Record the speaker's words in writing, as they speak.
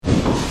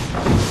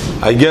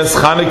I guess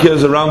Chanukah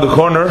is around the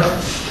corner,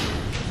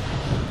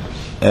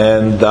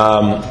 and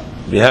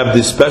we have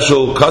this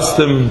special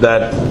custom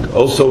that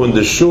also in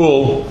the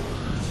shul,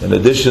 in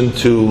addition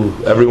to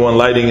everyone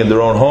lighting in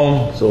their own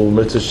home, so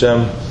Mitzvah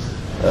Shem,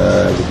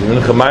 the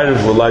Chanukah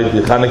Ma'ariv will light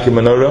the Chanukah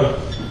menorah.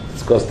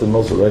 It's custom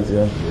also, right?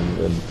 Yeah.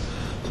 And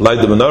to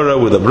light the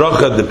menorah with a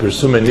bracha, the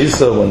Persum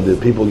Nisa, when the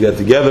people get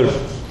together.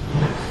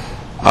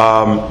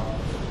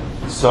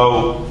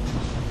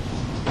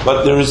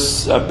 But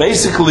there's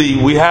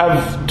basically we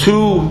have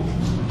two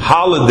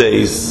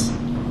holidays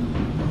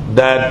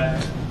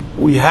that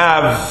we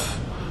have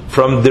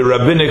from the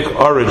rabbinic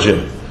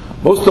origin.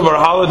 Most of our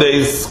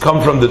holidays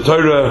come from the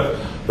Torah,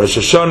 Rosh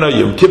Hashanah,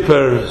 Yom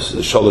Kippur,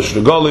 Shalosh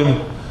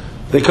Regalim.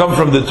 They come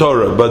from the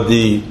Torah, but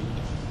the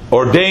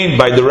ordained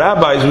by the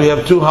rabbis, we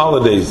have two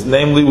holidays.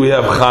 Namely, we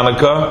have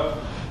Chanukah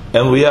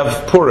and we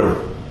have Purim.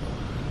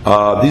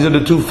 These are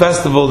the two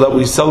festivals that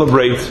we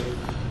celebrate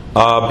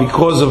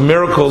because of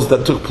miracles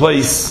that took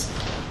place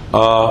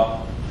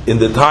in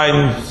the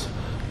times.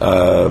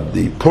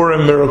 The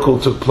Purim miracle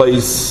took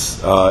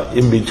place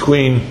in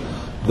between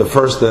the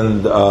first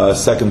and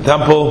second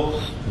temple.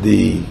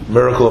 The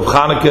miracle of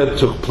Chanukah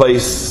took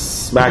place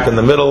smack in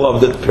the middle of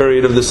the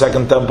period of the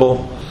second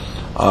temple.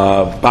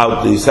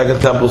 About the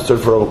second temple stood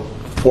for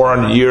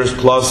 400 years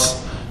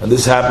plus, and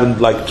this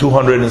happened like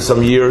 200 and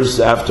some years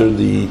after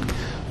in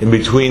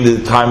between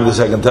the time of the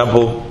second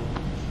temple.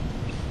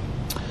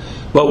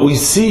 But we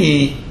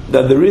see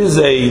that there is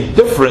a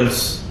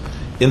difference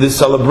in the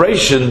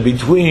celebration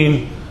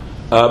between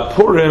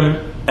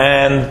Purim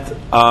and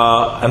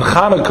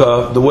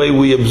Chanukah, the way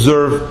we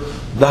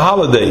observe the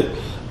holiday.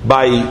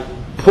 By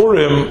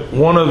Purim,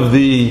 one of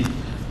the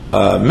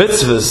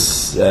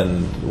mitzvahs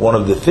and one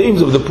of the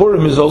themes of the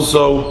Purim is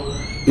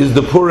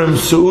the Purim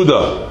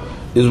Su'uda.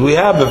 Is we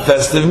have a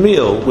festive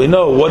meal. We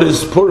know what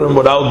is Purim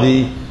without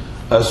the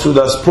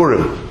Sudas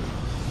Purim.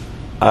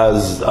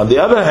 As on the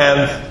other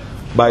hand,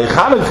 by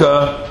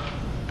Chanukah,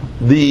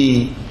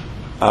 the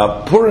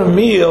Purim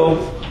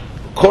meal,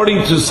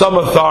 according to some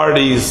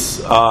authorities,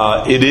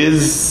 it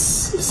is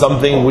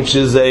something which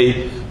is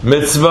a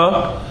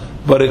mitzvah,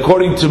 but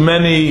according to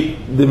many,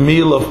 the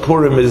meal of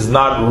Purim is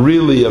not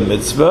really a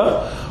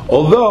mitzvah,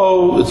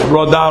 although it's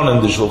brought down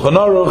in the Shulchan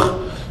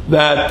Aruch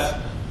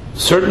that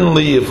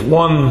certainly if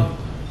one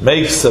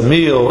makes a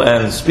meal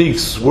and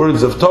speaks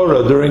words of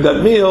Torah during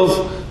that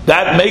meal,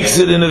 that makes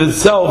it in of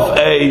itself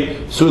a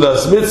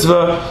Sudas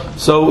mitzvah.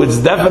 So it's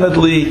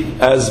definitely,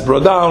 as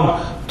brought down,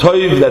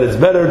 toiv, that it's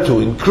better to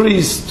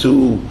increase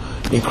the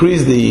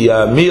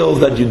meals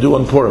that you do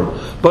on Purim,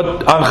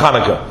 but on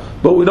Chanukah.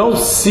 But we don't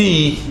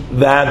see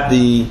that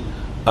the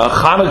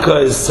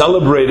Chanukah is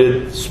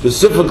celebrated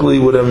specifically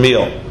with a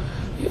meal.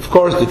 Of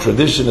course, the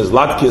tradition is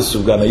latkes,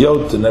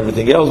 suganayot, and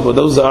everything else, but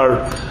those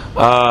are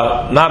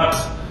not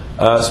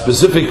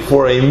specific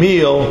for a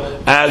meal,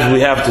 as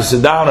we have to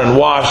sit down and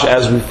wash,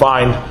 as we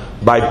find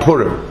by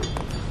Purim.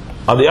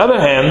 On the other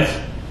hand,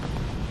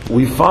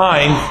 we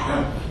find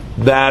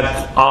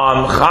that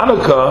on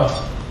Chanukah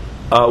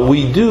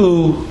we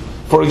do,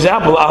 for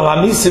example, Al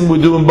Hanisim we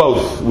do in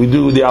both. We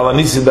do the Al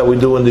Hanisim that we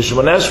do in the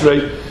Shemoneh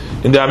Esrei,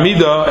 in the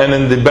Amidah, and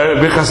in the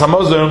Birchas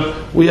Hamazon,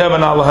 we have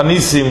an Al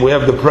Hanisim, we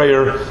have the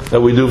prayer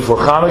that we do for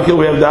Chanukah,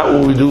 we have that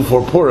what we do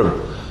for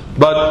Purim.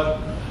 But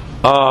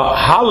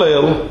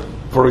Hallel,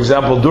 for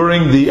example,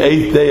 during the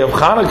 8th day of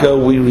Chanukah,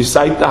 we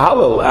recite the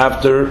Hallel.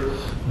 After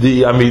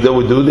the Amidah,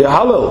 we do the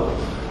Hallel.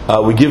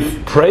 We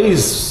give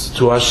praise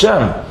to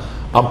Hashem.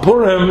 On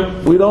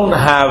Purim, we don't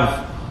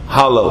have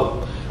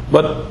Hallel.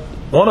 But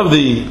one of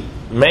the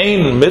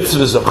main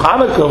mitzvahs of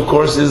Chanukah, of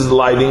course, is the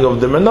lighting of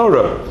the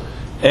menorah.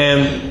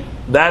 And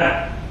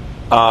that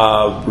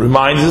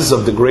reminds us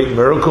of the great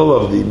miracle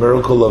of the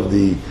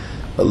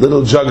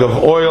little jug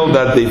of oil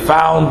that they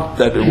found,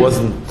 that it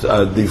wasn't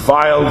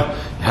defiled,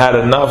 had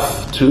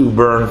enough to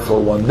burn for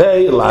one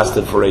day, it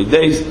lasted for 8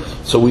 days.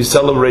 So we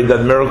celebrate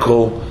that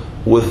miracle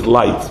with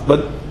light.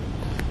 But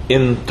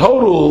in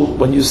total,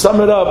 when you sum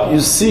it up, you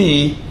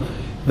see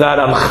that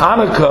on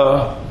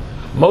Chanukah,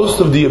 most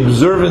of the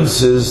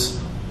observances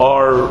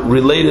are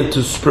related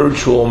to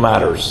spiritual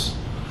matters.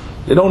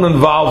 They don't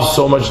involve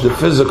so much the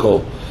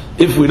physical.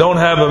 If we don't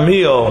have a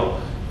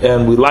meal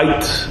and we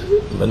light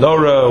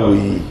menorah,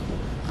 we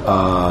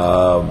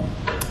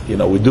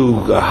do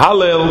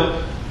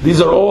Hallel, these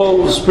are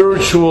all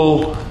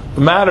spiritual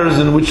matters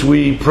in which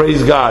we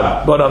praise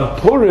God. But on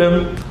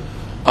Purim,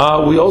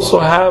 we also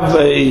have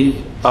a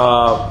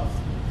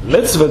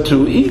mitzvah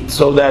to eat,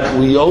 so that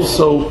we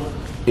also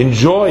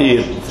enjoy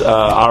it,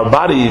 our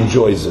body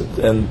enjoys it.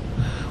 And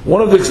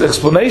one of the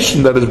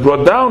explanations that is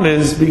brought down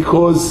is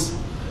because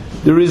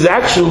there is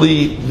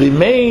actually the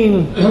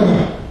main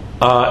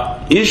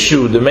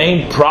issue, the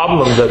main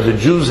problem that the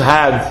Jews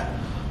had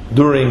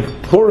during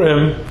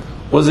Purim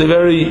was a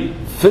very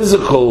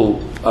physical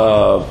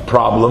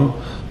problem,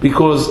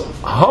 because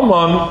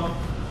Haman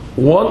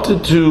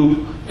wanted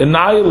to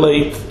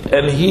annihilate,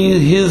 and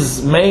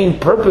his main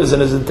purpose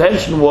and his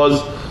intention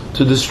was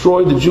to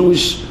destroy the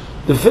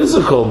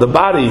physical, the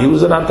body. He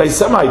was an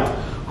anti-Semite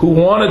who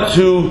wanted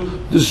to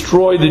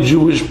destroy the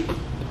Jewish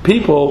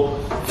people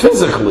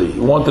physically. He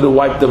wanted to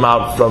wipe them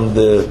out from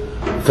the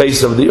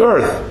face of the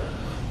earth.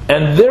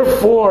 And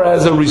therefore,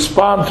 as a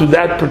response to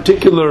that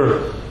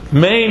particular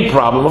main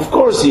problem, of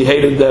course he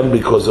hated them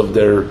because of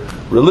their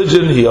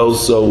religion. He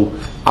also,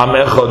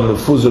 the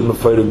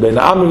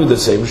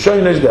same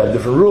shoynish, they have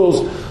different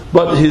rules,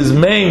 but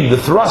the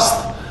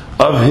thrust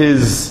of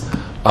his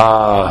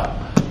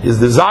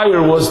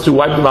desire was to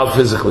wipe them out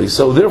physically.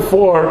 So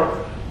therefore,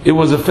 it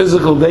was a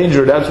physical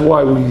danger. That's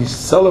why we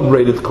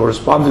celebrated,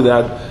 correspond to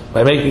that,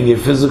 by making a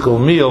physical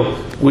meal,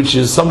 which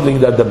is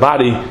something that the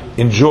body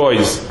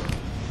enjoys,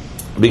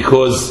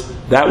 because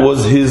that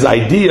was his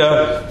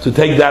idea, to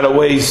take that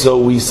away,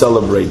 so we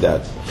celebrate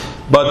that.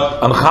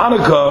 But on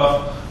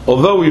Chanukah,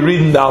 although we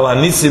read in the Al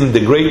Hanisim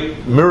the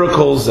great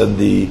miracles and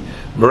the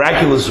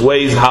miraculous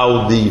ways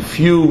how the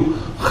few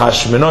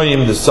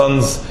Chashmenoim, the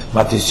sons,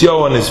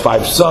 Matisyahu and his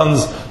 5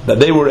 sons, that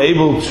they were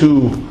able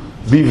to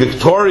be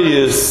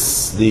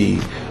victorious, the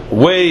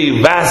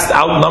way vast,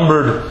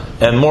 outnumbered,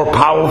 and more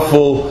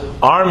powerful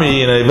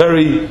army in a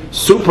very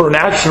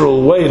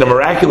supernatural way, in a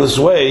miraculous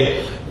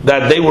way,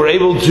 that they were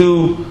able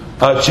to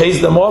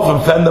chase them off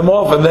and fend them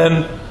off, and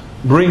then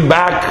bring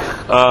back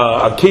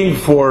a king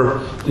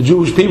for the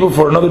Jewish people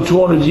for another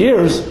 200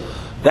 years.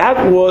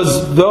 That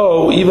was,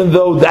 even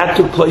though that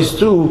took place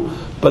too,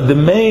 but the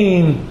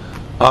main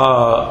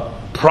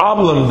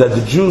problem that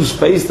the Jews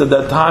faced at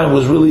that time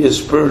was really a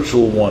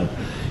spiritual one.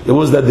 It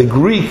was that the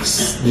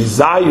Greeks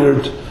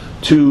desired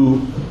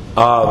to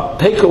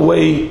take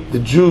away the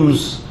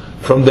Jews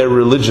from their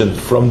religion,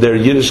 from their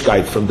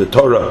Yiddishkeit, from the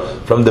Torah,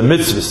 from the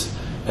mitzvahs.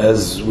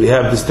 As we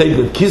have the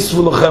statement,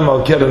 Kisvu lachem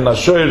al keren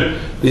asher,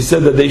 they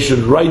said that they should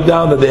write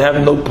down that they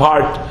have no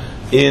part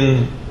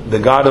in the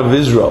God of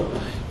Israel.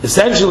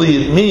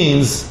 Essentially, it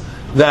means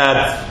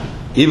that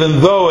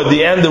even though at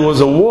the end there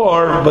was a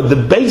war, but the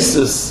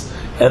basis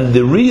and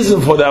the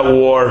reason for that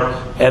war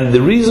and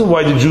the reason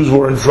why the Jews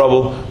were in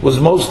trouble was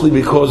mostly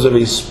because of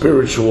a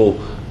spiritual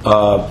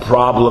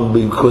problem,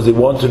 because they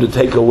wanted to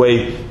take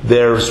away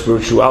their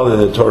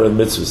spirituality, the Torah and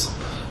mitzvahs.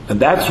 And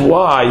that's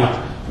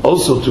why,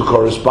 also to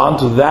correspond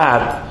to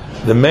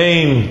that, the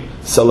main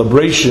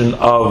celebration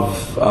of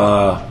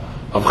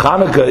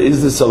Chanukah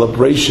is the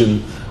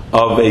celebration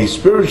of a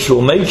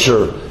spiritual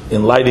nature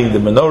in lighting the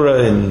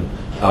menorah, in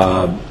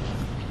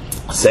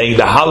saying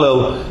the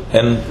Hallel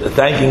and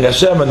thanking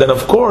Hashem. And then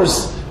of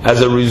course,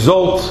 as a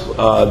result,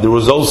 there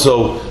was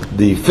also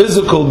the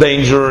physical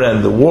danger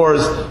and the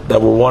wars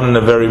that were won in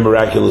a very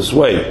miraculous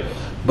way.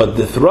 But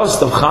the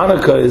thrust of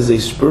Chanukah is a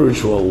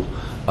spiritual,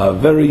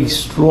 very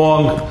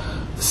strong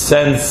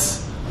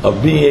sense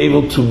of being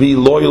able to be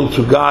loyal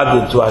to God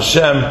and to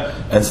Hashem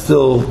and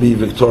still be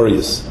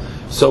victorious.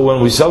 So when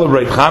we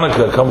celebrate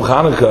Chanukah, come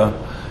Chanukah,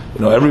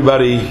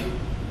 everybody,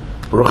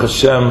 Baruch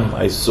Hashem,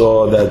 I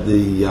saw that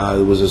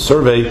there was a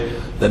survey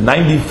that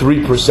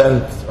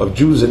 93% of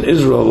Jews in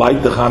Israel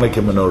light the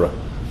Chanukah menorah.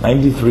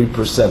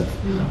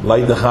 93%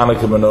 light the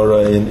Chanukah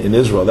menorah in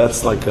Israel.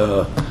 That's like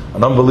an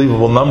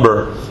unbelievable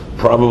number,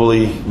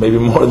 probably maybe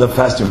more than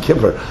Fast Yom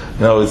Kippur.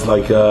 It's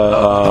like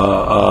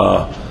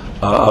a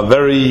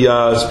very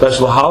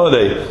special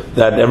holiday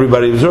that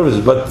everybody observes.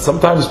 But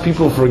sometimes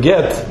people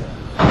forget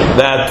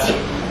that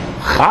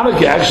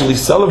Chanukah actually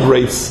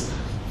celebrates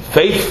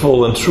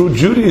faithful and true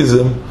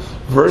Judaism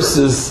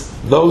versus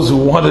those who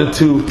wanted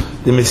to,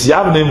 the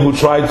Misyavnim, who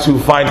tried to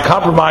find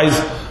compromise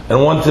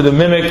and wanted to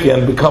mimic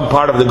and become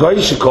part of the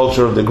Goyish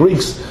culture of the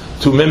Greeks,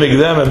 to mimic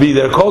them and be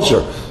their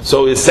culture.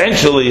 So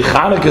essentially,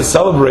 Chanukah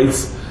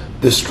celebrates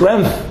the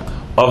strength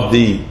of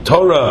the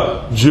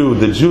Torah Jew,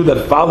 the Jew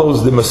that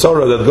follows the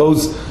Masorah, that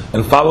goes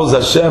and follows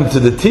Hashem to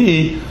the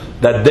T,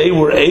 that they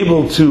were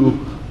able to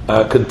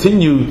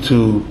continue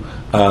to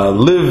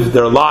live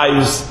their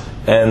lives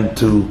and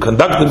to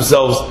conduct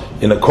themselves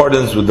in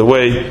accordance with the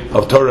way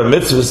of Torah and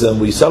mitzvahs. And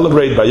we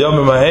celebrate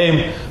Bayom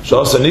Mahem,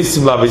 Sha'asa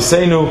Nisim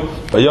Laviseinu,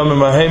 Bayom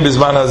Mahem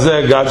Bizman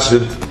Hazeh. God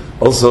should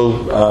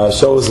also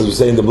show us, as we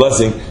say in the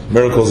blessing,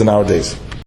 miracles in our days.